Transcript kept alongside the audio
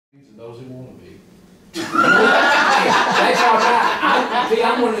Those who want to be. That's all right. See,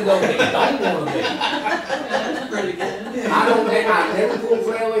 I'm one of those that don't want to be. That's pretty good. I never pulled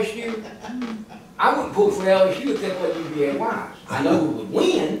for LSU. I wouldn't pull for LSU if that wasn't UVA-wise. I know we would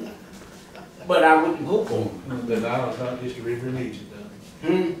win, but I wouldn't pull for them. The Nile is not just a river in Egypt,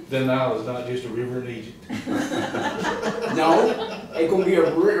 though. The Nile is not just a river in Egypt. No, it's gonna be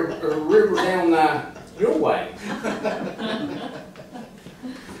a river down your way.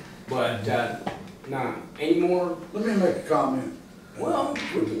 But, nah, any more? Let me make a comment. Well, we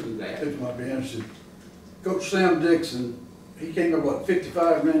can do that. People might be interested. Coach Sam Dixon, he came up, what,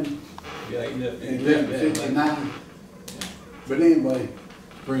 55 men? Yeah, he And he left at 59. But anyway,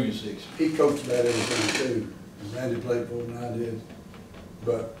 Spring of 6. he coached about everything too. And Randy played for him and I did.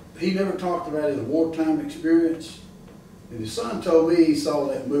 But he never talked about his wartime experience. And his son told me he saw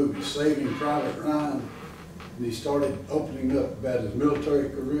that movie, Saving Private Ryan. And he started opening up about his military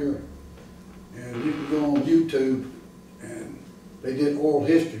career. And you can go on YouTube and they did oral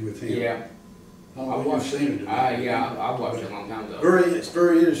history with him. Yeah. I don't know if you've seen it. Yeah, I watched it a long time ago. It's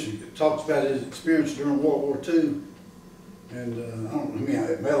very interesting. It talks about his experience during World War II. And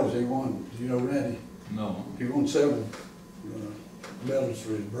medals he won. Do you know Randy? No. He won several medals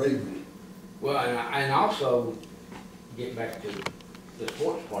for his bravery. Well, and also, get back to the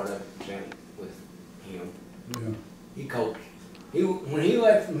sports part of it, Sam, with him. Yeah. He coached. When he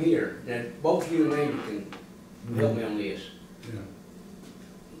left from here, and both you and Randy can help me on this, Yeah.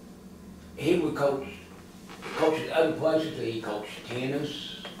 he would coach at other places. He coached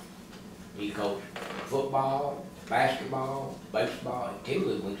tennis, he coached football, basketball, baseball, and two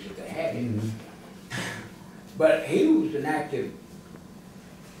little leagues if they had it. But he was an active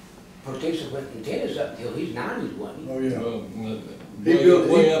participant in tennis up until his 90s, wasn't he? Oh, yeah. Well,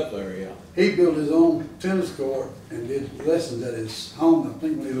 way up there, yeah. He built his own tennis court and did lessons at his home, I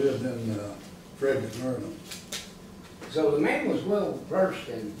think when he lived in Frederick, Maryland. So the man was well versed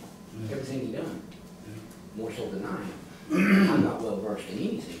in everything he done, more so than I am. I'm not well versed in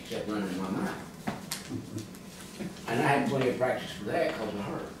anything except running my mouth. And I had plenty of practice for that because of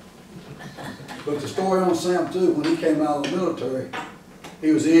her. But the story on Sam too, when he came out of the military,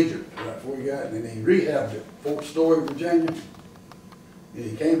 he was injured right before he got it, and he rehabbed at Fort Story, Virginia. And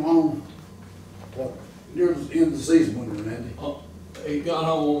he came home, what, near the end of the season, wasn't it, Randy? He got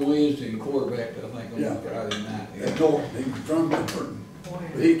home on Wednesday and quarterbacked, I think, on Friday night. At Norton, he was from Bedford.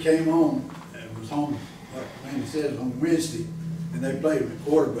 But he came home and was home, like Randy said, on Wednesday, and they played him at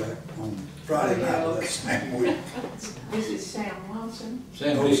quarterback on Friday night of that same week. This is Sam Wilson.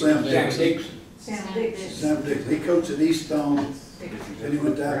 Sam Oh, Dixon. Sam Sam Dixon. Dixon. Sam Dixon. Sam Dixon, he coached at East Stone, then he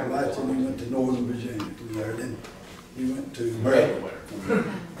went to Appalachian, and he went to Northern Virginia from there, then he went to Maryland.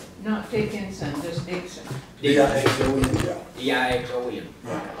 Not Dickinson, just Dixon. D-I-X-O-N, yeah. D-I-X-O-N.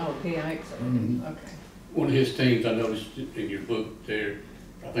 Oh, P-I-X-O-N, okay. One of his teams, I noticed in your book there,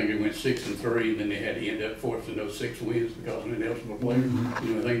 I think they went 6-3, then they had to end up forcing those 6 wins because of an eligible player. You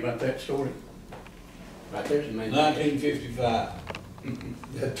know anything about that story? Right there's the man. 1955.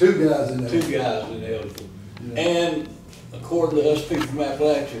 Had two guys in there. 2 guys ineligible. Yeah. And according to us people from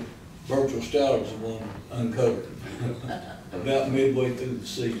Appalachia, Virgil Stouter was the one uncovered about midway through the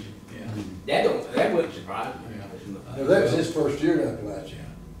season. Yeah. That wouldn't surprise me. Now, that was his first year at Appalachia.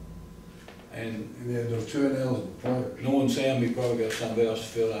 And And he had those two ineligible players. knowing Sam, he probably got somebody else to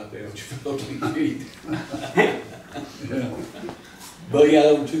fill out there, which filled the Yeah. But yeah,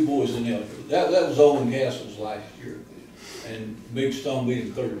 there were 2 boys ineligible. That was Olin Castle's last year. And Big Stone beat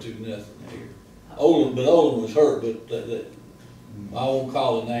him 32-0 here. Olin was hurt, but I won't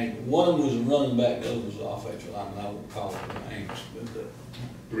call the name. One of them was a running back, the other was an offensive lineman. I won't call the names. But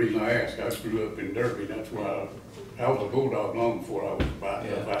The reason I asked, I grew up in Derby, that's why I was a Bulldog long before I was a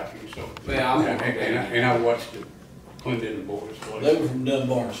Viking, so. Well, And I watched the Clinton boys play. they were from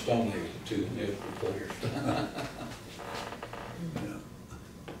Dunbar and Stone, the 2 ineligible players.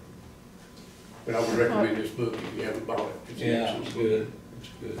 But I would recommend this book if you haven't bought it. It's an Yeah, excellent it's book. good. It's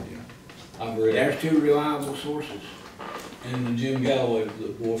good, yeah. I've read it. There's 2 reliable sources. And the Jim Galloway, the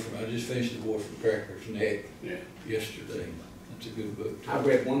boy from, I just finished The Boy from Cracker's Neck Yeah. yesterday. That's a good book too. I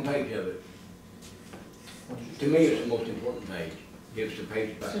read 1 page of it. To me, it's the most important page. Gives the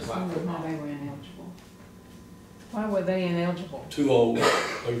page about Just the wondered why they were ineligible. Why were they ineligible? Too old,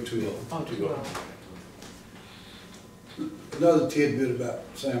 they were too old. Oh, too old. Another tidbit about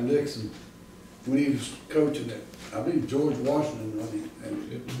Sam Dixon, when he was coaching at, I believe, George Washington running,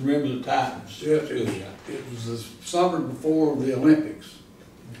 and Remember the Titans? it was the summer before the Olympics.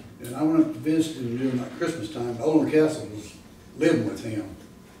 And I went up to visit him during that Christmas time. Olin Castle was living with him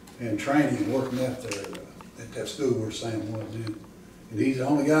and training and working out there at that school where Sam was in. And he's the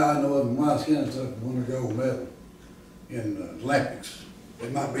only guy I know of in Wise County that's won a gold medal in Olympics.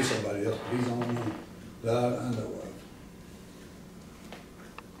 It might be somebody else, but he's the only one that I know of.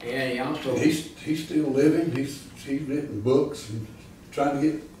 And he also, He's still living, he's written books and trying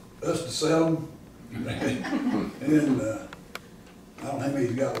to get us to sell them. And, I don't know how many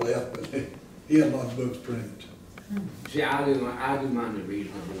he's got left, but he has a lot of books printed. see, I do mine the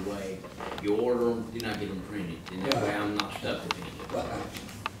reasonable way. You order them, then I get them printed, and that way I'm not stuck with anything.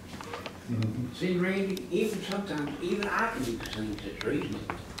 See, Randy, even sometimes, even I can do things that's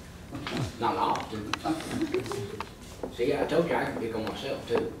reasonable. Not often. See, I told you I can pick on myself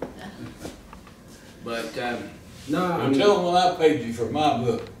too. But, no, I Well, mean, tell them what I paid you for my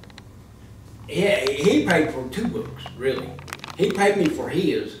book. he paid for 2 books, really. He paid me for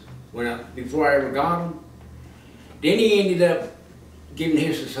his before I ever got him. Then he ended up giving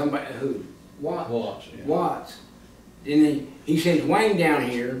his to somebody who, Watts, yeah. Watts. Then he sends Wayne down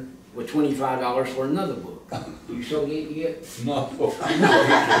here with $25 for another book. You sold it yet? No.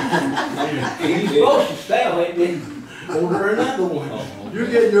 He's supposed to sell it, then order another one. You're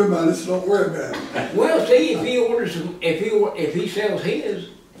getting your money, so don't worry about it. Well, see, if he sells his,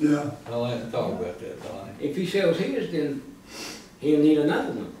 Yeah, I'll have to talk about that, Donnie. if he sells his, then he'll need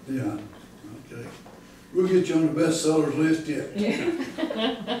another one. yeah, okay. We'll get you on the bestsellers list yet.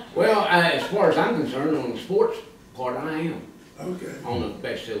 Yeah. Well, as far as I'm concerned, on the sports part, I am Okay. on the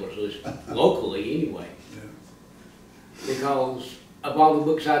bestsellers list, locally anyway. Yeah. Because of all the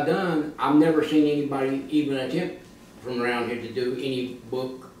books I've done, I've never seen anybody even attempt from around here to do any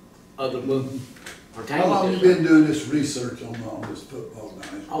other book pertaining How long to you this. been doing this research on this football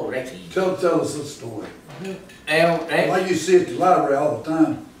guy? Oh, that's easy. Tell us a story. Well, Why you sit at the library all the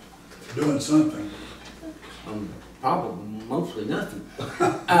time, doing something? probably mostly nothing.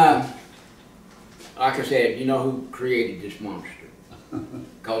 Like I said, you know who created this monster?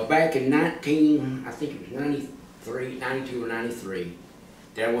 Because back in I think it was 93, 92 or 93,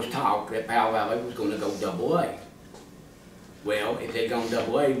 there was talk that Powell Valley was going to go AA. Well, if they'd gone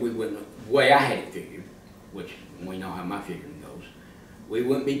AA, we wouldn't, the way I had it figured, which we know how my figuring goes, we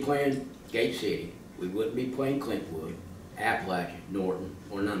wouldn't be playing Gate City, we wouldn't be playing Clintwood, Appalachia, Norton,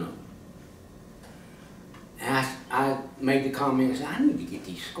 or none of them. And I made the comment, I said, I need to get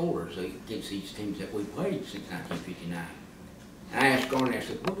these scores against these teams that we played since 1959. And I asked Garnett, I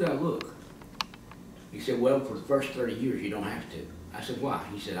said, what did I look? He said, well, for the first 30 years, you don't have to. I said, why?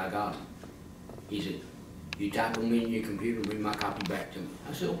 He said, I got them. He said, you type them in your computer and bring my copy back to me.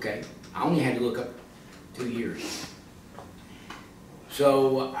 I said, okay. I only had to look up 2 years.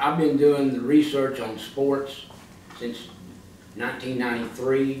 So I've been doing the research on sports since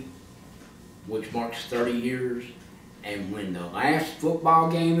 1993, which marks 30 years. And when the last football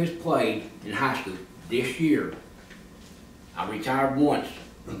game is played in high school this year, I retired once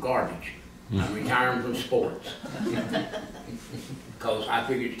from garbage. I'm retiring from sports. Because I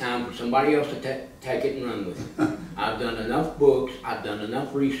figured it's time for somebody else to take it and run with it. I've done enough books, I've done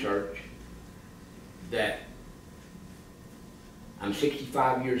enough research that I'm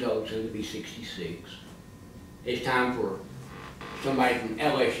 65 years old, soon to be 66. It's time for somebody from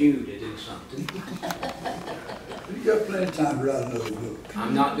LSU to do something. You got plenty of time to write another book.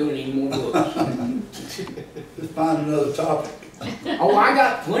 I'm not doing any more books. Just find another topic. Oh, I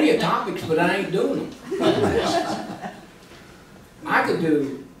got plenty of topics, but I ain't doing them. I could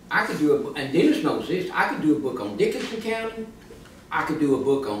do and Dennis knows this, I could do a book on Dickinson County, I could do a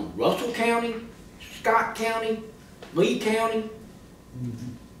book on Russell County, Scott County, Lee County.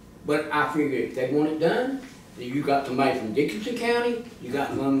 But I figured if they want it done, then you got somebody from Dickinson County, you got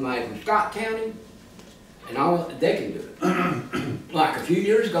somebody from Scott County, and all, they can do it. Like a few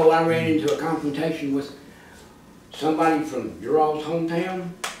years ago, I ran into a confrontation with somebody from your all's hometown,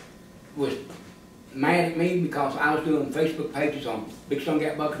 was mad at me because I was doing Facebook pages on Big Stone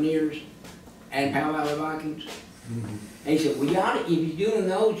Gap Buccaneers and Powell Valley Vikings. And he said, well, if you're doing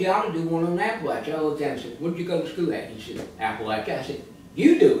those, you ought to do one on Appalachia. I looked at him and said, where'd you go to school at? He said, Appalachia. I said,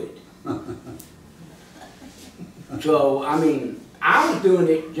 you do it. So, I mean, I was doing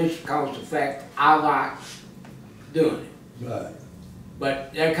it just because of the fact I like doing it. Right,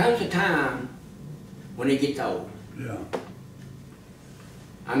 But there comes a time when it gets old. yeah,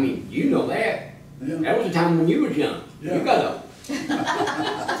 I mean, you know that. yeah. That was a time when you was young. Yeah. You got old.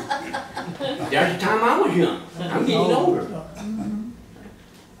 There's a time I was young. I'm getting older.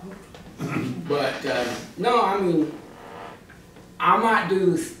 But, no, I mean, I might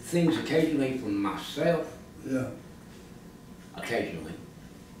do things occasionally for myself, Yeah, occasionally.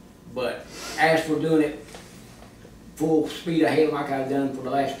 But as for doing it full speed ahead like I've done for the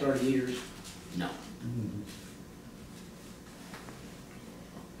last 30 years, no.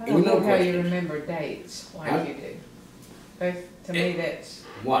 I Any don't know more how you questions? remember dates Huh? like you do. To me, that's.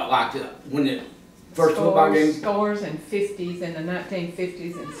 What, like when the first football game? Scores and fifties and the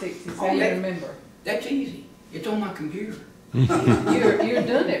 1950s and sixties, how Oh, you that- remember? That's easy. It's on my computer. You're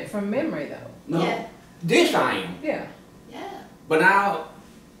doing it from memory though. No, Yeah. this I am. Yeah. Yeah. But I've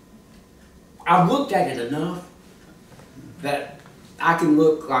looked at it enough that I can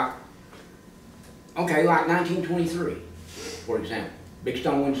look like, okay, like 1923, for example. Big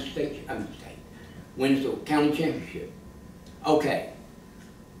Stone wins wins the county championship. Okay.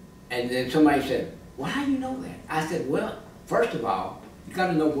 And then somebody said, well, how do you know that? I said, well, first of all, you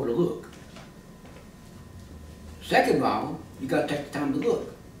gotta know where to look. Second of all, you gotta take the time to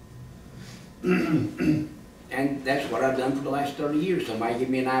look. And that's what I've done for the last 30 years. Somebody give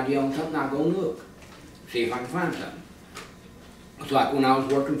me an idea on something, I'll go and look, see if I can find something. It's like when I was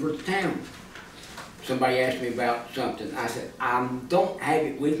working for the town. Somebody asked me about something. I said, I don't have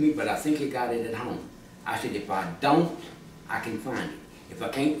it with me, but I think I got it at home. I said, if I don't, I can find it. If I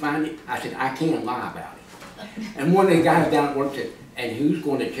can't find it, I said, I can't lie about it. And one of the guys down at work said, and who's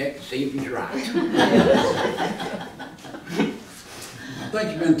going to check to see if he's right? I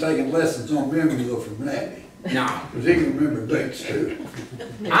think you've been taking lessons on memory though from Randy, No. because he can remember dates too.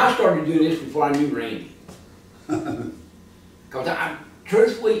 I started doing this before I knew Randy. Because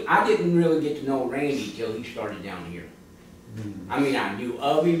truthfully, I didn't really get to know Randy till he started down here. I mean, I knew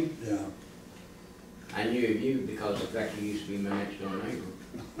of him. Yeah. I knew of you because of the fact you used to be my next door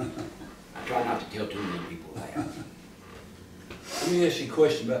neighbor. I try not to tell too many people that. Let me ask you a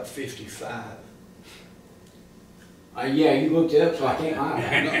question about 55. Yeah, you looked it up, so I can't lie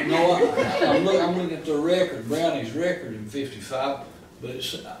about it. No, I'm looking at the record, Brownie's record in 55, but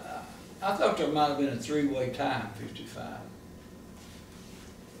it's, I thought there might have been a three-way tie in 55.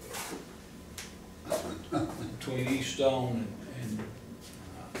 Between East Stone and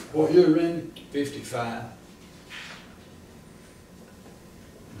What year, Randy? 55.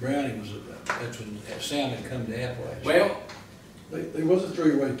 Brownie was, that's when Sam had come to Appalachia. Well, There was a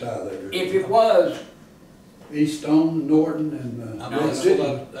three-way tie there. if it was, East Stone, Norton, and, I No, mean, City.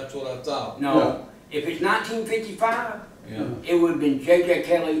 that's what I thought. no, if it's 1955, Yeah. it would have been J.J.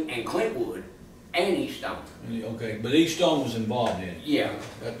 Kelly and Clint Wood and East Stone. Okay, but East Stone was involved in it. Yeah.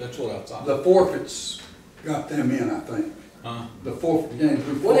 That's what I thought. the forfeits got them in, I think. Huh? The forfeit game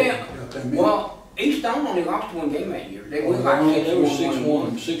through Well, forfeit got them in. Well, East Stone only lost one game that year. They went Oh, like They were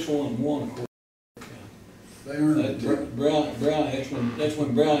 6-1. 6-1, of course. They earned it. Brown, that's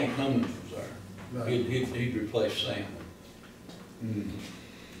when Brownie Cummings was there. Right. He'd replaced Sam.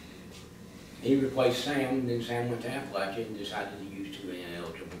 He replaced Sam, then Sam went to Appalachia and decided to use two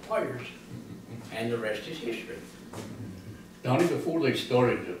ineligible players, and the rest is history. Donnie, before they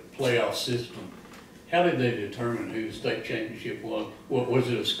started the playoff system, how did they determine who the state championship was? Was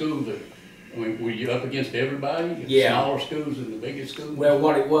it a school that, I mean, were you up against everybody? Yeah. Smaller schools and the biggest schools? Well,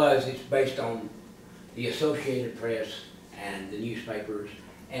 what it was, it's based on the Associated Press and the newspapers,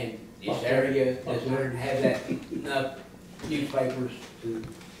 and this area does not have that enough newspapers to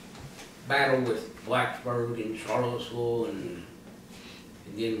battle with Blacksburg and Charlottesville, and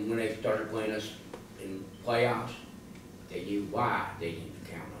then when they started playing us in playoffs, they knew why they didn't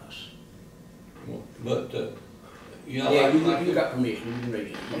count us. But, you know, Yeah, like- you got permission, you can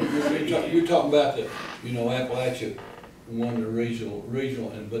read it. you're talking about the, you know, Appalachia won the regional,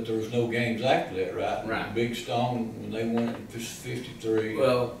 but there was no games after that, right? Right. Big Stone, when they won it in 53.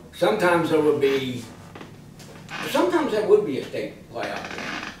 Well, sometimes there would be a state playoff game.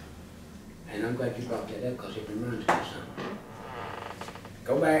 And I'm glad you brought that up because it reminds me of something.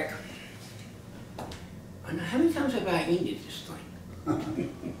 Go back. I know, how many times have I ended this thing?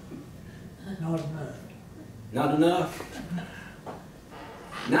 Not enough. Not enough?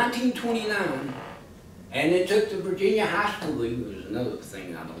 1929, and it took the Virginia High School League, which is another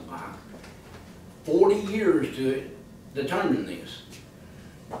thing I don't like, 40 years to determine this.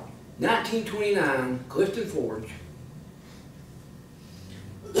 1929, Clifton Forge,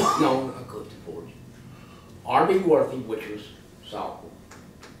 no, not Clifton Forge, R.B. Worthy, which was softball,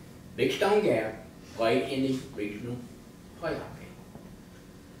 Big Stone Gap played in the regional playoff game.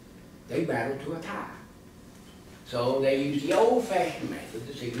 They battled to a tie. So they used the old-fashioned method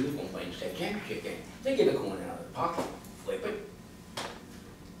to see who was going to play in the state championship game. They get a coin out of their pocket, flip it,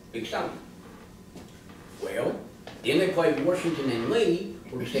 Big Stone. Well, then they played Washington and Lee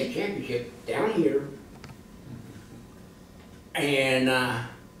for the state championship down here, and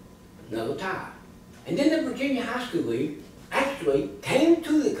another tie. And then the Virginia High School League actually came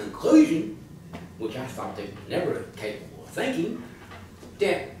to the conclusion, which I thought they were never capable of thinking,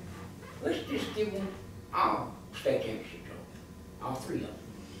 that let's just give them all state championship trophy, all three of them.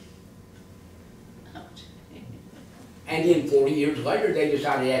 And then 40 years later, they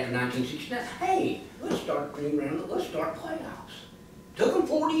decided after 1969, hey, let's start playoffs. Took them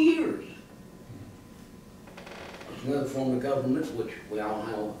 40 years. It's another form of government, which we all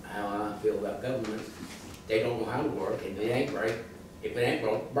know how I feel about government. They don't know how to work, and if it ain't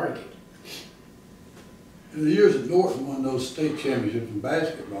broke, break it. In the years that Norton won those state championships in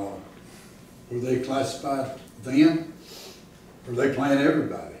basketball, were they classified then? Or were they playing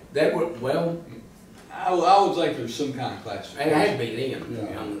everybody? They were, well, I would think there's some kind of it classification. had to be them.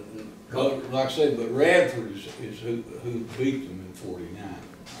 Yeah. But like I said, but Radford is who beat them in 49.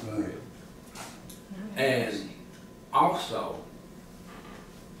 Right. And also,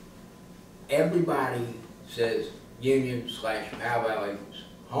 everybody says Union/Powell Valley's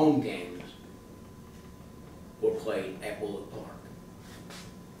home games were played at Bullock Park.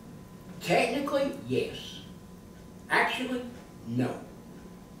 Technically, yes. Actually, no.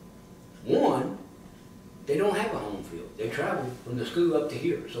 One, they don't have a home field. They travel from the school up to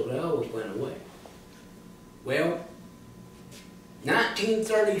here, so they always went away. Well,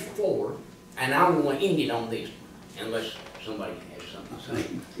 1934, and I don't want to end it on this one, unless somebody has something to say.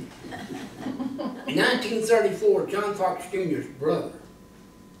 In 1934, John Fox Jr.'s brother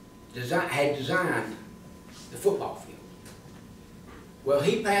had designed the football field. Well,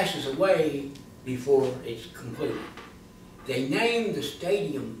 he passes away before it's completed. They named the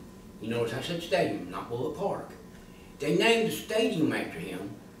stadium, you notice I said stadium, not Bullock Park. They named the stadium after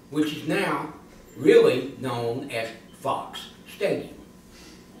him, which is now really known as Fox Stadium.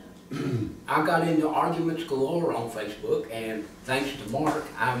 I got into arguments galore on Facebook, and thanks to Mark,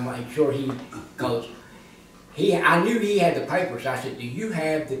 I made sure because I knew he had the papers. I said, do you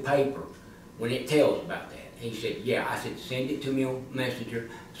have the paper when it tells about that? He said, yeah. I said, send it to me on Messenger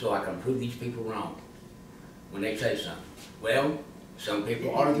so I can prove these people wrong when they say something. Well, some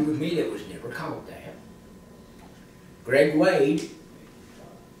people argue with me that it was never called that. Greg Wade,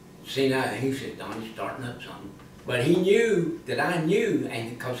 he said, Donnie's starting up something. But he knew that I knew,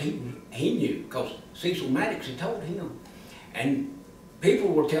 and because he knew, because Cecil Maddox had told him. And people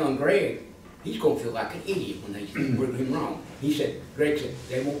were telling Greg, he's going to feel like an idiot when they prove him wrong. He said, Greg said,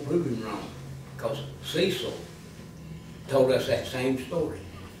 they won't prove him wrong, because Cecil told us that same story.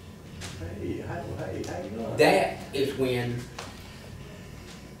 Hey, how you doing? That is when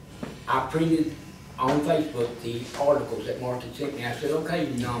I printed on Facebook the articles that Mark had sent me. I said, okay,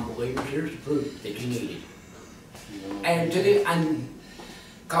 you non-believers, here's the proof that you needed. And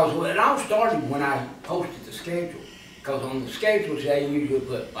because it all started when I posted the schedule. Because on the schedules they usually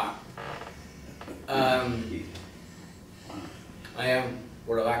put well,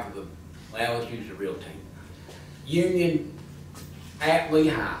 for the lack of let's use the real team. Union at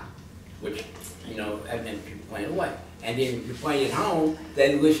Lehigh, which, and then you're playing away. And then if you're playing at home,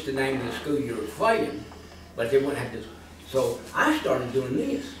 they list the name of the school you were playing, but they wouldn't have to. So I started doing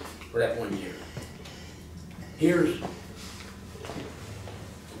this for that 1 year. Here's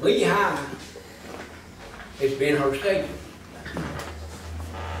Lehigh has been her stadium.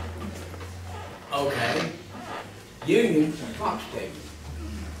 Okay. Union, Fox Stadium.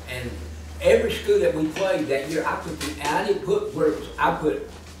 And every school that we played that year, I didn't put where it was, I put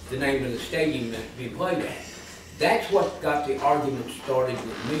the name of the stadium that we played at. That's what got the argument started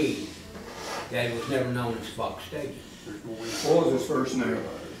with me that it was never known as Fox Stadium. What was his first name?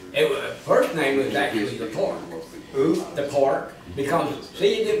 First name was actually the Park. Who? The Park, because,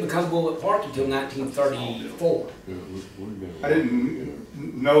 see, it didn't become Bullock Park until 1934. I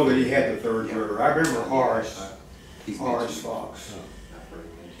didn't know that he had the third river. I remember Horace Fox.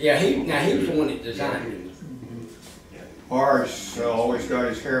 Yeah, he was the one that designed it. Horace always got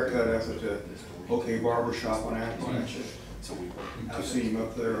his hair cut up at the OK Barber Shop on Appalachia. I see him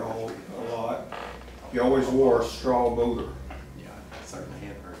up there a lot. He always wore a straw booter. Yeah, I certainly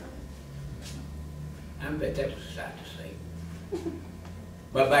have heard of it. I bet that was a sight to see.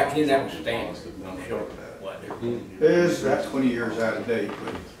 But back then that was standard, I'm sure. What? It is about 20 years out of date,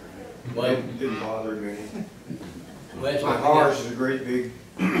 but Well, it didn't bother me. well, it's My like Horace is a great big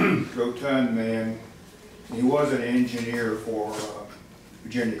rotund man. He was an engineer for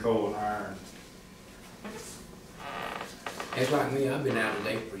Virginia Coal and Iron. it's like me, I've been out of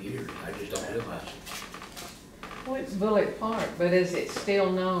date for years, I just don't realize it. Well, it's Bullock Park, but is it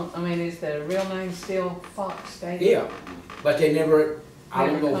still known, is the real name still Fox Stadium? Yeah, but they never, I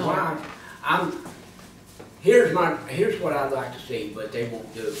don't know why. Here's what I'd like to see, but they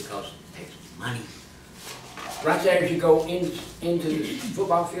won't do it because it takes money. Right there as you go into the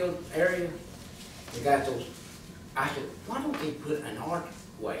football field area, they got those, I said, why don't they put an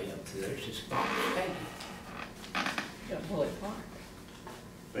archway up there, it's just Fox Stadium? Yeah, Bullock Park.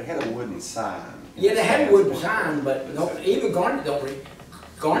 They had a wooden sign. in Yeah, the they had a stands. wooden sign, but no, even Garnet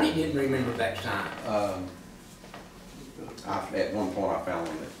Garnet didn't remember that sign. At one point, I found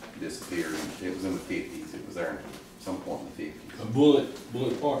one that disappeared. It was in the 50s. It was there at some point in the 50s. A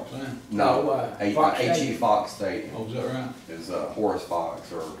Bullet Park sign. No, Fox H.E. Stadium. Fox Stadium. Oh, is that right? It was Horace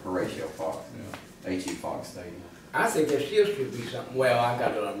Fox or Horatio Fox. Yeah. H.E. Fox Stadium. I think there still should be something, well, I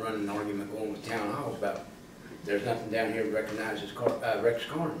got a running argument going with town halls about, there's nothing down here that recognizes Rex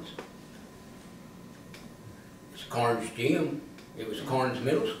Carnes. It's Carnes Gym, it was Carnes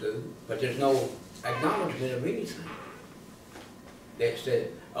Middle School, but there's no acknowledgement of anything. That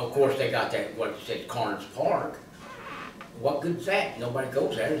said, of course, they got that, what it said, Carnes Park. What good's that? Nobody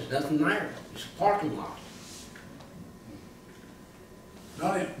goes there, there's nothing there, it's a parking lot.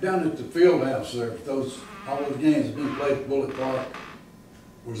 Down at the field house there, all those games that been played at Bullet Park,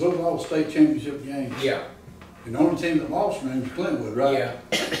 was those all state championship games? Yeah, And the only team that lost named was Clintwood, right? yeah,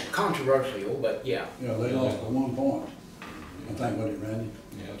 controversial, but yeah. Yeah, they lost by 1 point. I think, what it, Randy?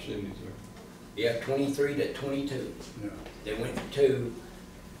 Yeah, 73. Yeah, 23-22. Yeah. They went for 2,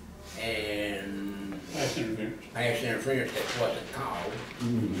 and Pass interference. pass interference that wasn't called,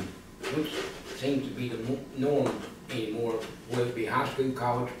 which seems to be the norm anymore, whether it be high school,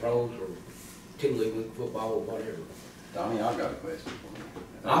 college, pros, or Tiddly Wink football, or whatever. Donnie, I've got a question for you.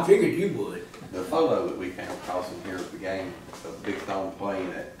 I figured you would. The photo that we came across in here at the game of Big Stone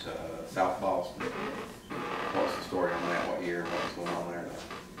playing at South Boston. What's the story on that? What year? What's going on there?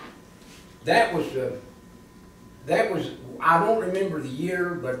 That was, I don't remember the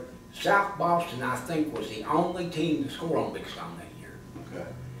year, but South Boston, I think, was the only team to score on Big Stone that year. Okay.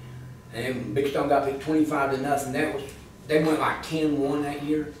 And Big Stone got beat 25-0. They went like 10-1 that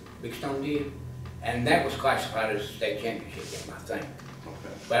year, Big Stone did. And that was classified as a state championship game, I think.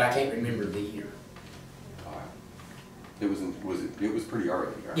 Okay. But I can't remember the year. All right. It was pretty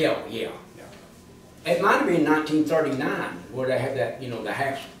early, right? Yeah. Yeah. It might have been 1939 where they had that,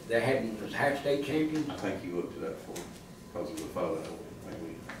 was half state champions. I think you looked it up for because of the photo.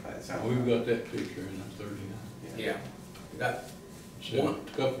 Maybe that sounds. We've got that picture in the 39. Yeah. We got, A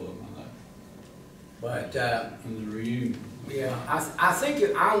couple of them, I think, but, in the reunion. yeah, I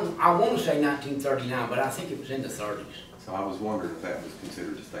think, I want to say 1939, but I think it was in the 30s. So I was wondering if that was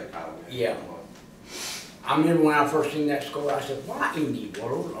considered a state title. Yeah. I remember when I first seen that score, I said, why in the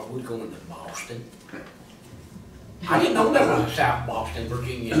world are we going to Boston? I didn't know there was a South Boston,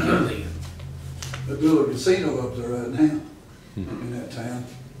 Virginia until then. They built a casino up there right now, in that town.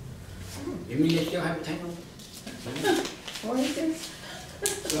 You mean they still have a town? What is this?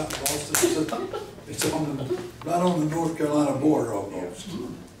 South Boston, it's on the, right on the North Carolina border almost.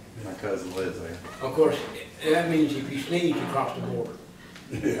 My cousin lives there. Of course, that means if you sneeze, you cross the border.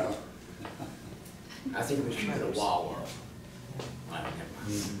 Yeah. I think we should put a wall up. I don't know.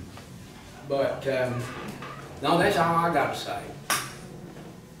 But, no, that's all I gotta say.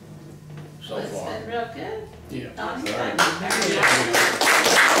 So That's far. been real good. Yeah. Donnie, Sorry. thank you very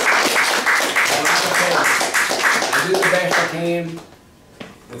much. I do the best I can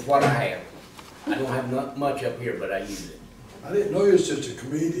with what I have. I don't have much up here, but I use it. I didn't know you were such a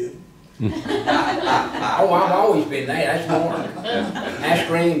comedian. Oh, I've always been that, that's Mark. Ask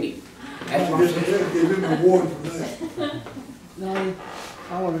Randy. That's my sister. Give him an award for that. No,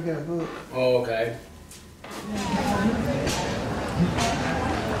 I wanna get a book. Oh, okay.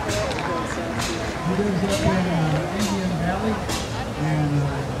 He lives up in Indian Valley, and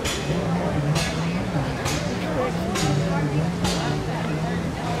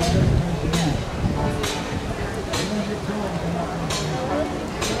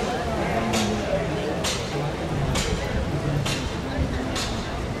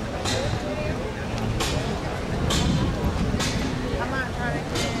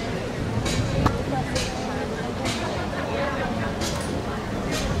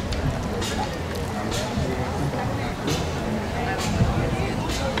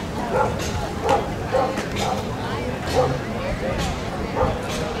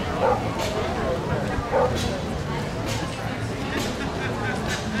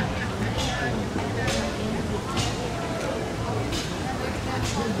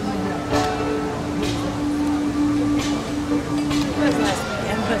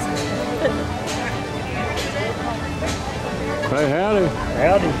Hey, howdy.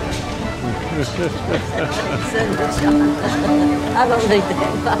 Howdy. I don't need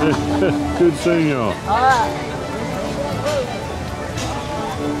that. Good seeing y'all. All right.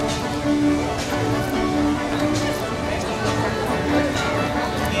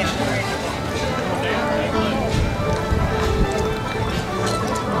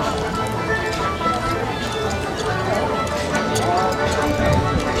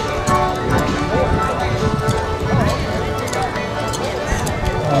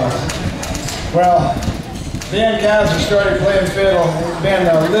 Well, Ben Kaiser started playing fiddle. It's been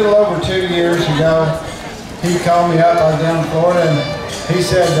a little over 2 years ago. He called me up, I was down in Florida, and he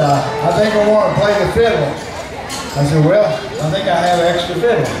said, I think I want to play the fiddle. I said, well, I think I have extra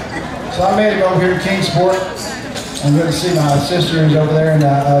fiddle. So I made him over here to Kingsport. I'm going to see my sister who's over there in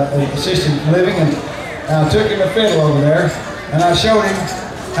assisted living, and I took him a fiddle over there, and I showed him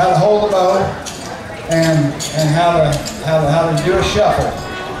how to hold the bow and how to do a shuffle.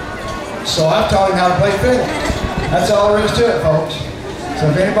 So I taught him how to play fiddle. That's all there is to it, folks. So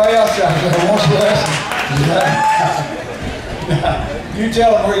if anybody else out there wants a lesson, you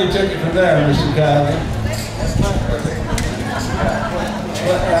tell them where you took it from there, Mr. Kaiser.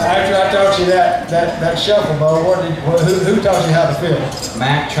 After I taught you that shuffle bow, who taught you how to fiddle?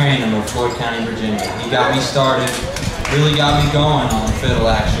 Mac Tranum of Floyd County, Virginia. He got me started, really got me going on the fiddle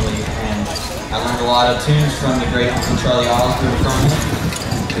actually, and I learned a lot of tunes from the great Uncle Charlie Osgood from him.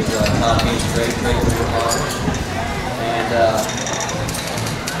 He taught me a great little hard. And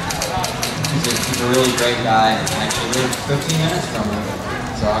he's a really great guy, and I actually lived 15 minutes from him.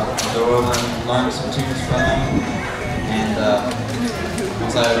 So I go over and learn some tunes from him. And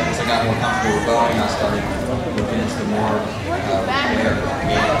once I got more comfortable with bowing, I started looking into more rare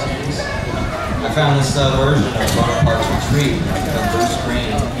piano tunes. I found this version of Bonaparte's Retreat from Bruce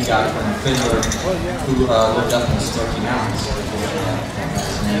Green. He got it from a fiddler who lived up in the Smoky Mountains.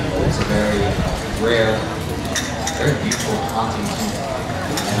 It's a very rare, very beautiful, haunting tune.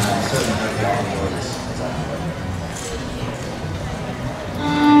 And I certainly hope you all enjoy this as I play.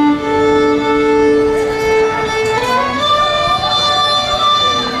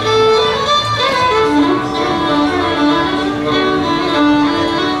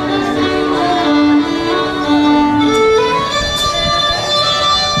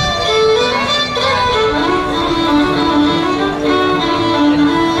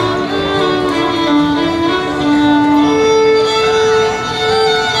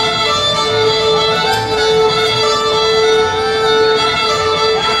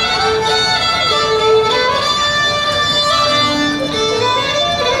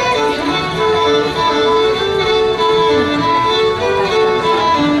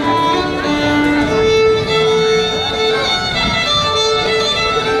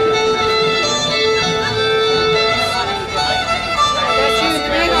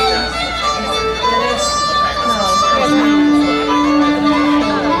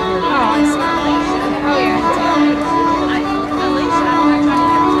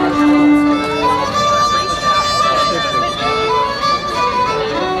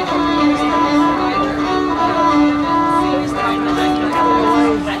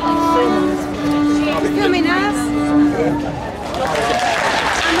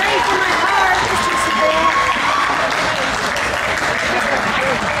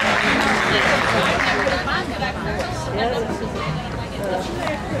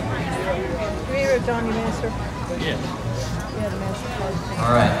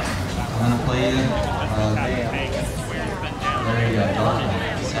 All right, I'm going to play you, there you go, Dark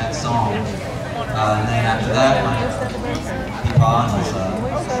Night, sad song. And then after that, Peapod, his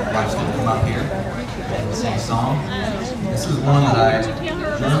wife's going to come up here and sing a song. This is one that I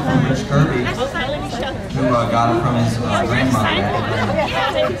learned from Rich Kirby, who got it from his grandmother,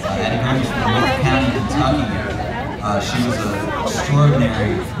 Addie Graham, from Floyd County, Kentucky. She was an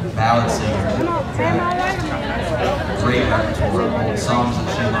extraordinary ballad singer. Great repertoire of old songs that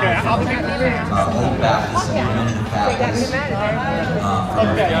she learned from Old Baptist and Primitive Baptist from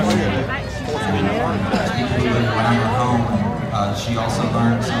her family. And people who lived around her home. She also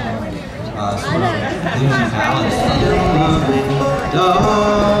learned some sort of bluesy ballads.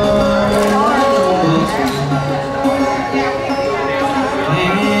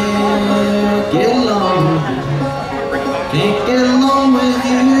 Can't get along with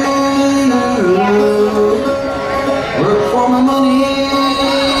you. Work for my money,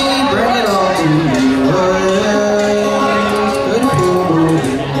 bring it all to me. Good for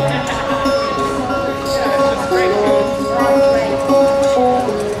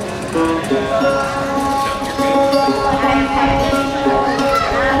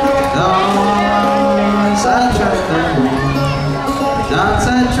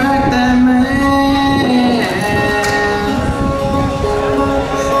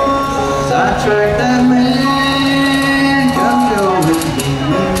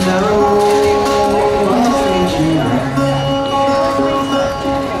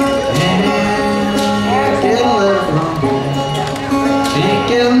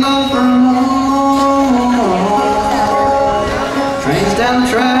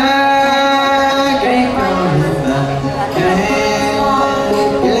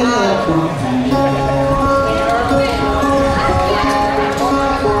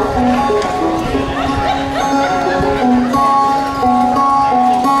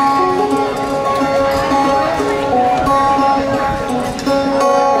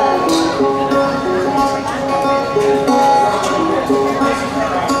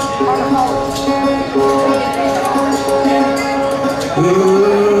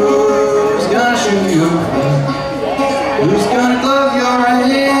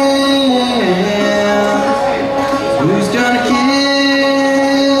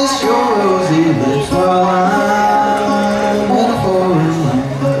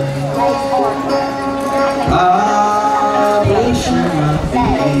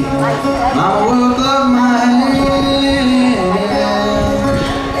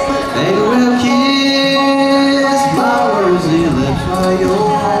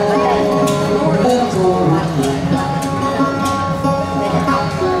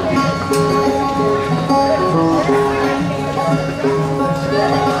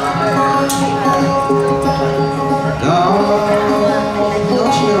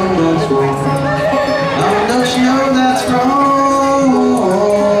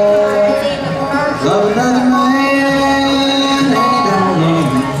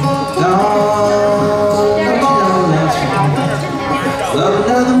love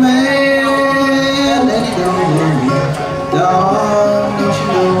another man and he don't love me. Dog, don't you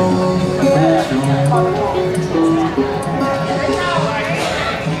know that's wrong?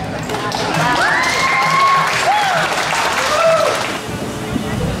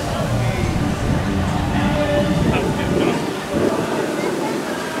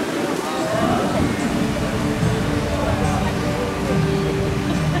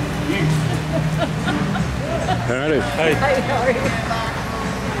 Howdy. Hey. Hey, how are you?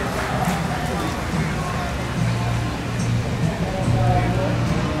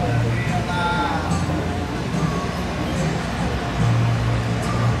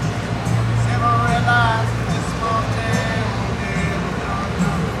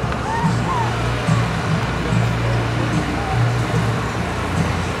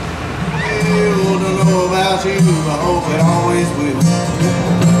 Don't know about you, I hope it always will.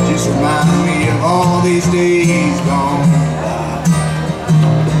 Just remind me of all these days gone by.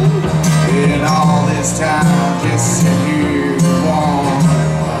 And all this time just sit here warm.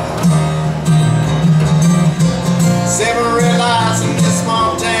 7 red lights in this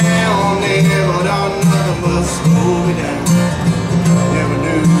small town, never done nothing but slow me down. Never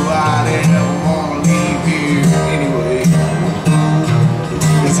knew I'd ever wanna leave here anyway.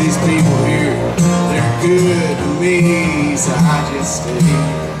 'Cause these people here, they're good to me, so I just stay.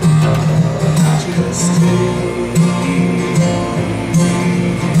 I just stay.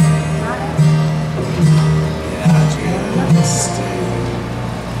 Yeah, I just stay.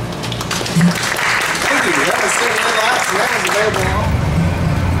 Thank you. That was 7 Red Lights, and that was available on.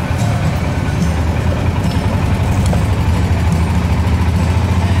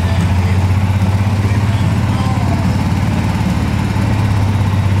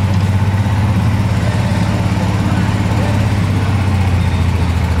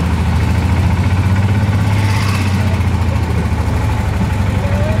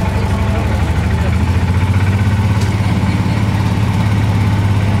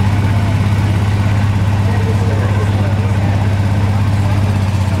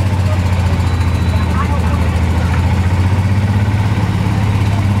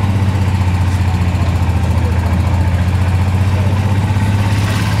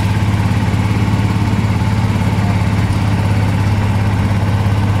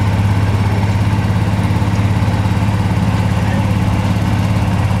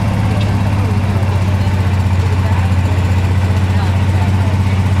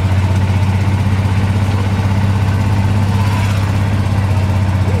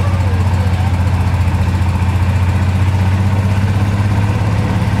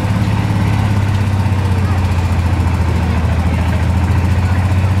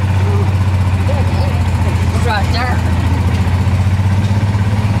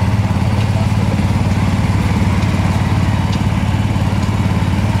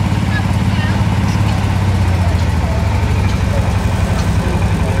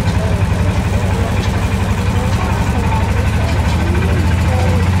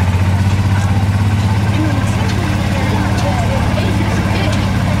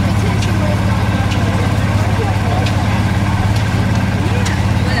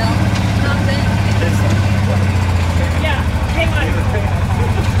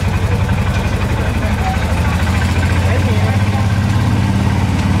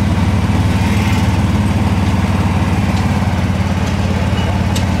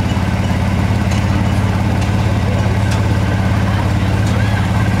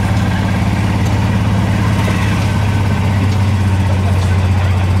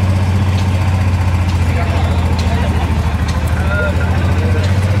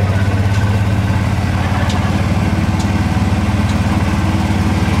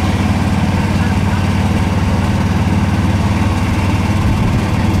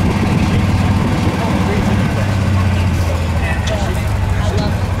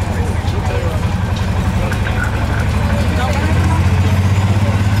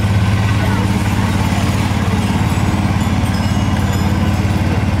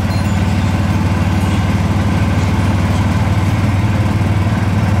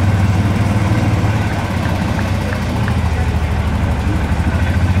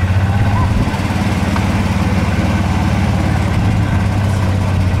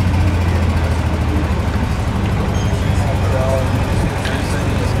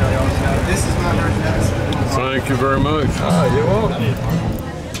 Thank you very much. Oh, you're welcome.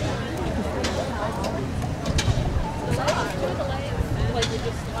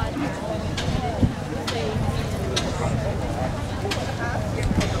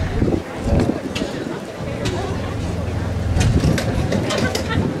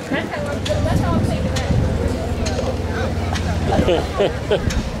 How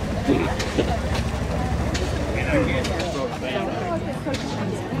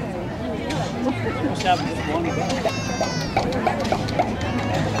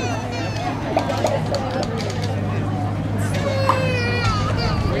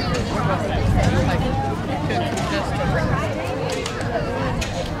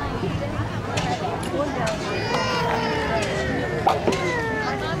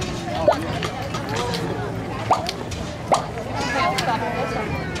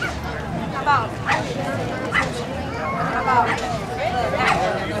about